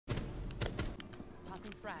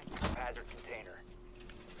biohazard container.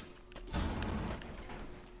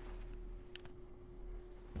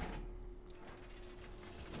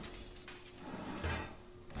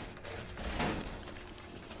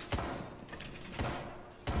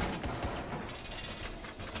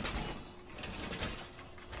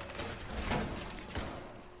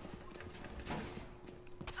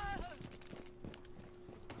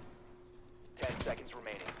 Seconds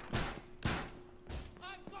remaining.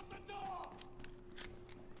 I've got the door!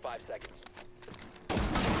 5 seconds.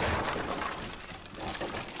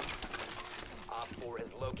 Op 4 has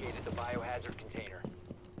located the biohazard container.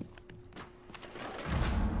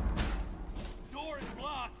 Door is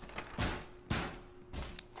blocked!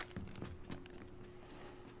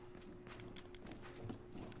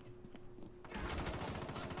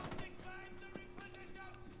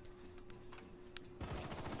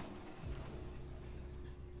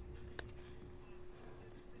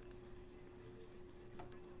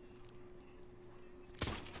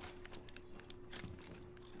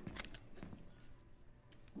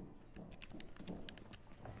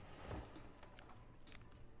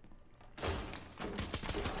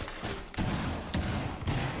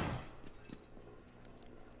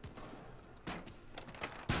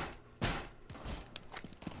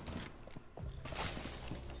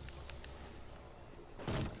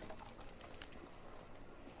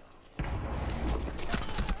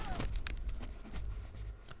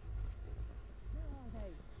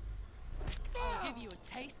 I'll give you a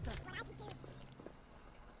taste of it.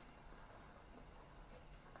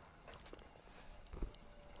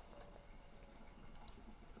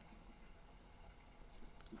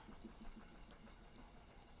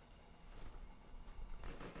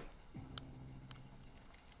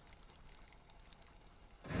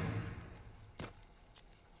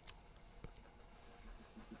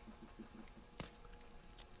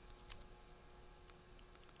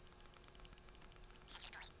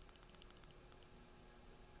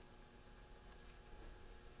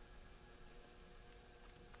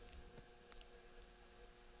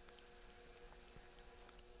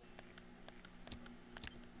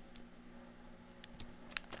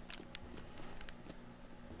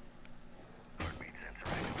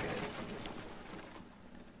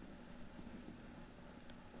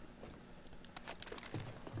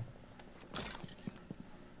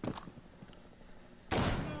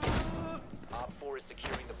 Op 4 is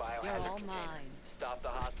securing the biohazard You're all container. mine. Stop the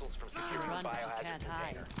hostiles from securing Run, the but you biohazard can't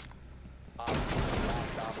container. hide. Op 4 is the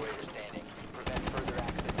last operator standing. Prevent further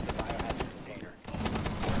access to the biohazard container.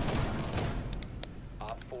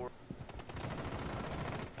 Op 4.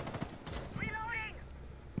 Reloading!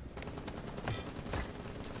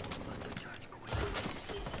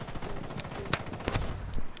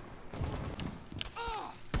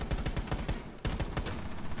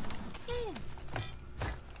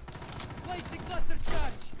 Placing cluster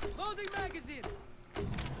charge! Loading magazine!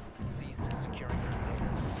 Cease securing the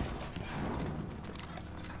container.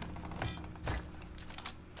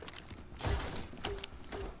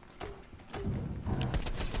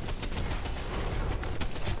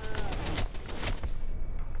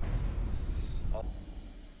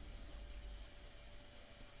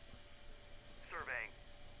 Surveying.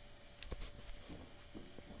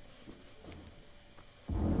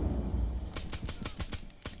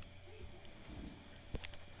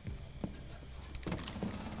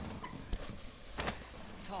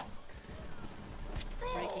 Talk.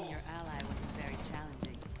 Breaking your ally wasn't very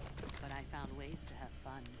challenging, but I found ways to have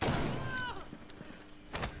fun.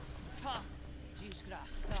 Talk.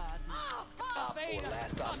 Desgraçado. Op 4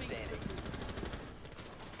 last stop coming. standing.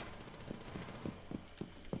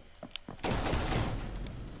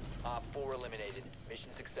 Op 4 eliminated. Mission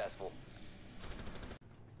successful.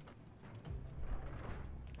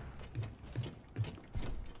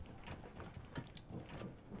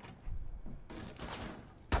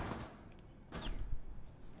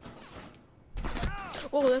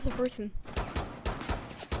 Oh, that's a person.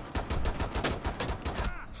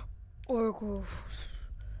 Oracle.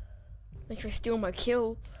 Thanks for stealing my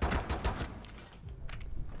kill.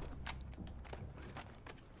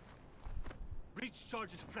 Breach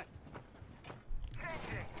charges prepped.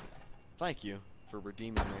 Thank you for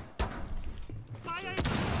redeeming me. Fire!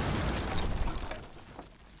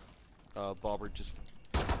 Bobbert just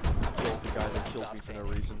killed the guy that killed me for no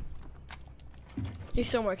reason. He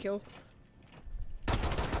stole my kill.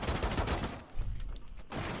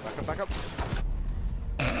 Back up, back up!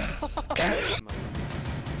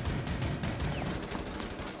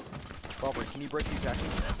 Bobbert, can you break these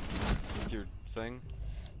actions with your thing?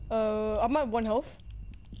 I'm at 1 health.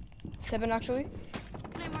 7 actually.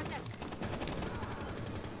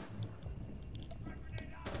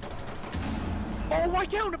 Oh, I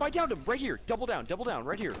downed him! I downed him! Right here! Double down,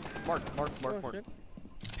 right here! Mark. Shit.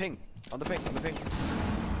 Ping! On the ping. One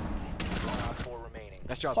op 4 remaining.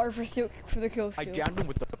 Nice job. Sorry for the kill I steal. downed him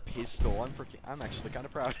with the pistol. I'm actually kind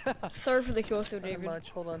of proud. Sorry for the kill steal, Not David.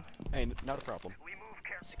 much. Hold on. Hey, not a problem.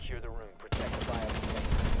 Secure the room. Protect the bio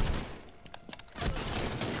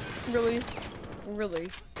container. Really?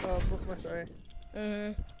 Oh, look, my sorry.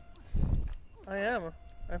 I am.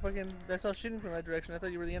 I saw shooting from that direction. I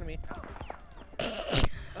thought you were the enemy.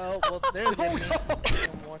 Oh, well, there's the enemy.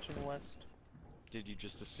 I'm watching west. Did you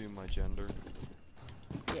just assume my gender?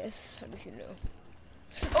 Yes, how did you know?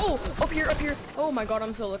 Oh, up here. Oh my god,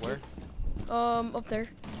 I'm so lucky. Where? Up there.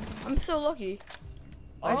 I'm so lucky.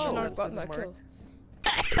 I should not have this gotten is that Mark. kill.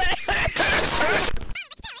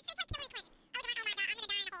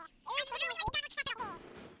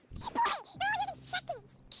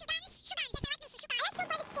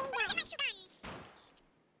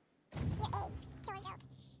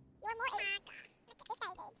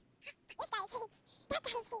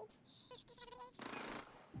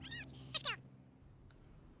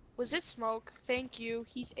 Was it smoke? Thank you.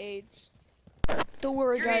 He's AIDS. Don't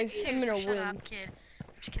worry, You're guys. AIDS I'm too, so gonna shut win. up, kid. I'm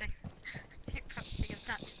just kidding. You're probably done.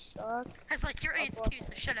 Suck. I was like, you're AIDS too,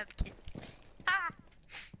 so shut up, kid. Ah!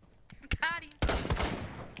 Got him. Just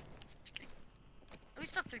kidding. We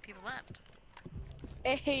still have 3 people left.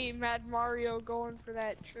 Hey, Mad Mario going for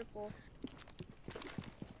that triple.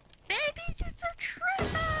 Baby, just a triple!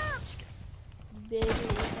 Just kidding. Baby,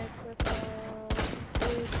 it's a triple.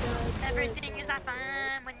 It's a Everything is triple.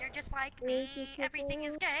 fun when you're just like me. It's a triple. Everything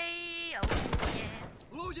is gay. Oh, yeah.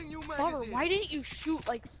 Loading new Bummer, magazine. why didn't you shoot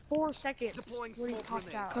like 4 seconds Deploying when he smoke popped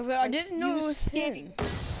grenade. out? Cause I didn't know you it was standing- him.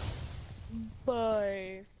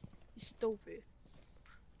 Bye. You stupid.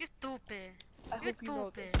 You're stupid. I You're hope you know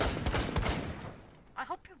stupid. this. I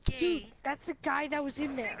hope you're gay. Dude, that's the guy that was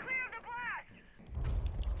in there.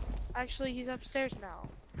 Actually, he's upstairs now.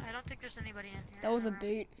 I don't think there's anybody in here. That was a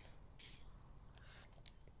bait.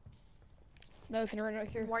 That was right out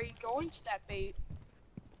here. Why are you going to that bait?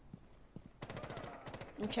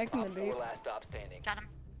 I'm checking the Op bait. 4 last stop standing. Got him.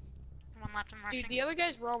 One left, I'm rushing. Dude, the other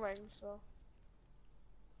guy's roaming, so.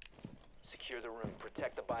 Secure the room.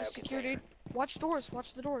 Protect the bio Secure, container. dude. Watch doors,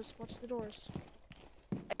 watch the doors, watch the doors.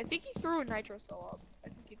 I think he threw a nitro cell up. I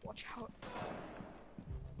think he'd watch out.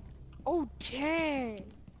 Oh, dang!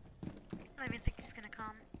 I don't even think he's gonna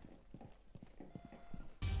come.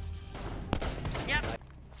 Yep.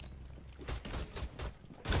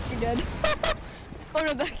 You're dead. Oh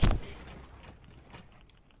no, that.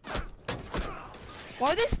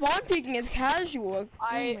 Why are they spawn peeking as casual? Oh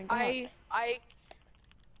my God.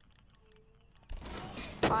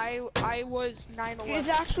 I was 9/11. It's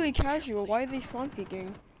actually casual. Why are they spawn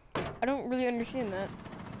peeking? I don't really understand that.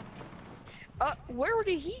 Where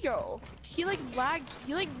did he go? He like lagged,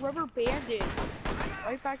 he like rubber banded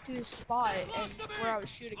right back to his spot and where I was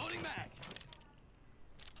shooting. Loading mag.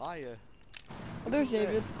 Hiya. Oh, there's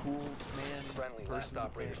David. Coolest man Friendly last person.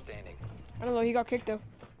 operator standing. I don't know. He got kicked though.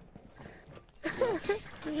 I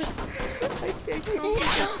can't go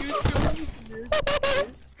this.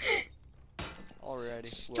 Alrighty.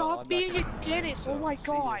 Stop being a dentist, oh my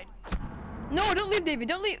see ya. god. No, don't leave, David.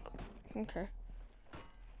 Don't leave. Okay.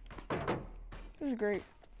 This is great.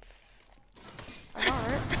 I know,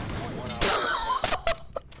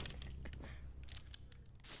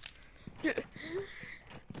 right?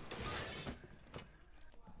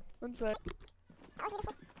 One sec.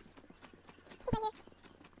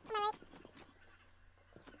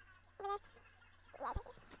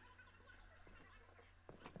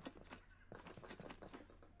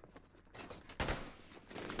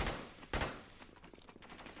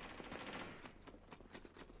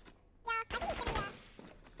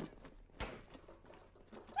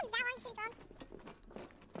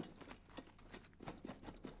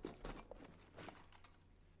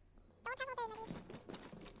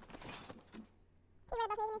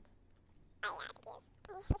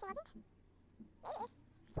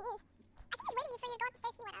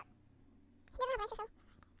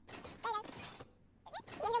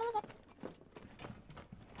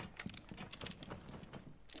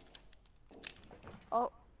 Oh,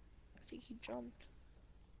 I think he jumped.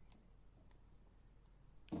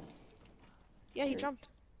 Yeah, he jumped.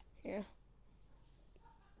 Yeah.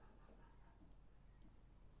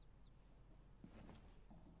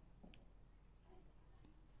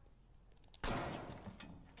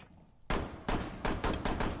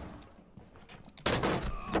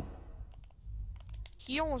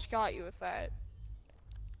 He almost got you with that.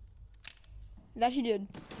 That he did.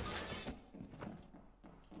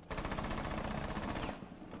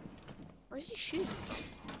 Where's he shooting from?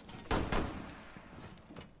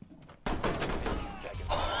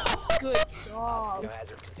 Good job.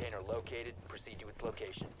 Biohazard container located. Proceed to its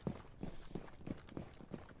location.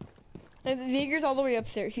 And the Jaeger's all the way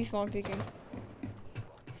upstairs. He's spawn peeking.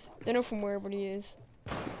 Don't know from where, but he is.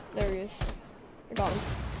 There he is. I got him.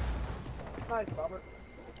 Nice, Robert.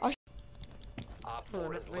 Op Oh, 4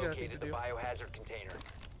 we has got a thing located to the do. biohazard container.